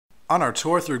On our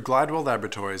tour through Glidewell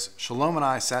Laboratories, Shalom and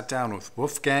I sat down with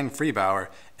Wolfgang Friebauer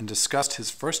and discussed his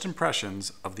first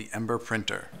impressions of the Ember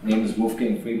printer. My name is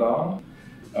Wolfgang Friebauer.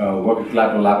 Work at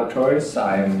Glidewell Laboratories.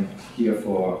 I'm here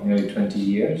for nearly 20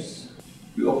 years.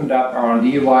 We opened up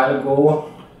R&D quite a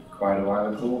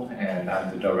while ago, and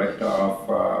I'm the director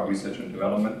of research and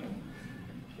development.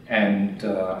 And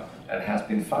it has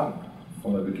been fun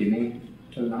from the beginning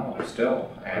till now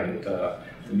still. And the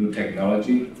new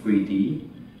technology, 3D,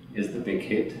 is the big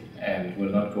hit and will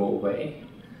not go away.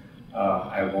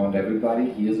 I warned everybody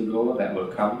years ago that will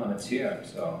come and it's here,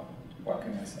 so what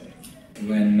can I say?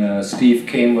 When Steve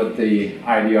came with the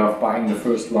idea of buying the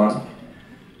first one,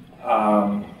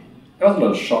 there was a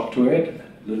little shock to it.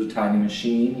 Little tiny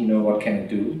machine, you know, what can it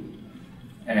do?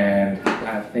 And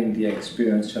I think the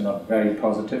experience turned out very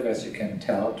positive, as you can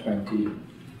tell, 20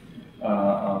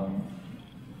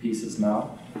 pieces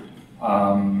now.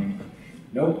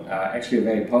 Actually a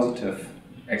very positive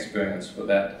experience for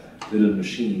that little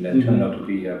machine that turned out to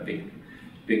be a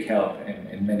big help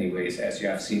in many ways, as you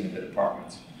have seen in the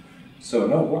departments. So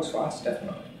no, it works for us,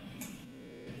 definitely.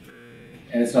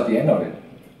 And it's not the end of it,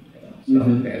 you know,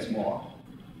 so there's more.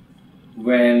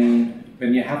 When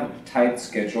you have a tight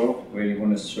schedule where you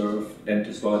want to serve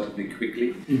dentists relatively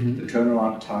quickly, the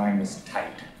turnaround time is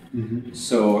tight.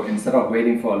 So instead of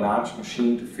waiting for a large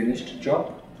machine to finish the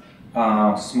job,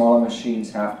 smaller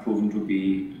machines have proven to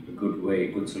be a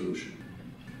good solution.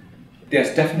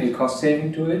 There's definitely a cost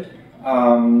saving to it,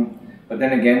 but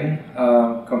then again,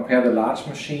 compare the large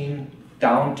machine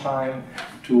downtime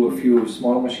to a few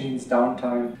smaller machines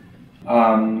downtime.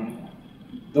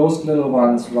 Those little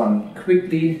ones run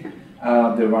quickly,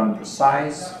 they run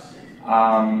precise,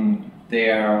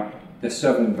 they're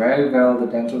serving very well the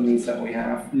dental needs that we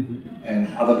have, and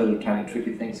other little tiny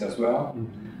tricky things as well.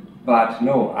 But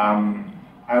no,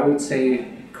 I would say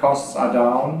costs are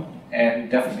down, and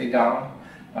definitely down.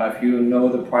 If you know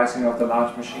the pricing of the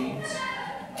large machines,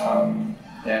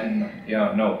 then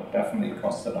yeah, no, definitely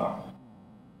costs are down.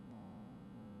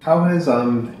 How has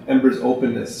Ember's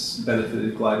openness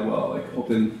benefited Glidewell, like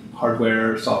open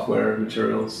hardware, software,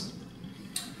 materials?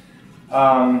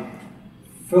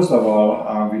 First of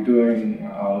all, we're doing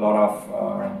a lot of,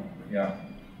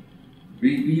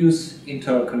 we use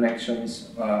internal connections,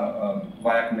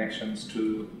 via connections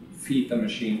to feed the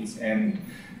machines, and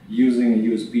using a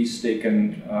USB stick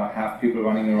and have people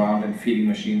running around and feeding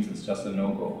machines is just a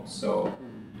no-go. So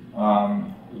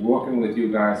working with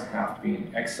you guys have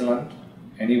been excellent.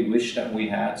 Any wish that we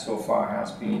had so far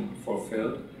has been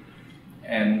fulfilled,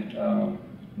 and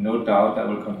no doubt that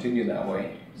will continue that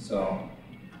way. So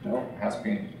no, it has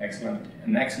been excellent,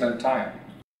 an excellent time.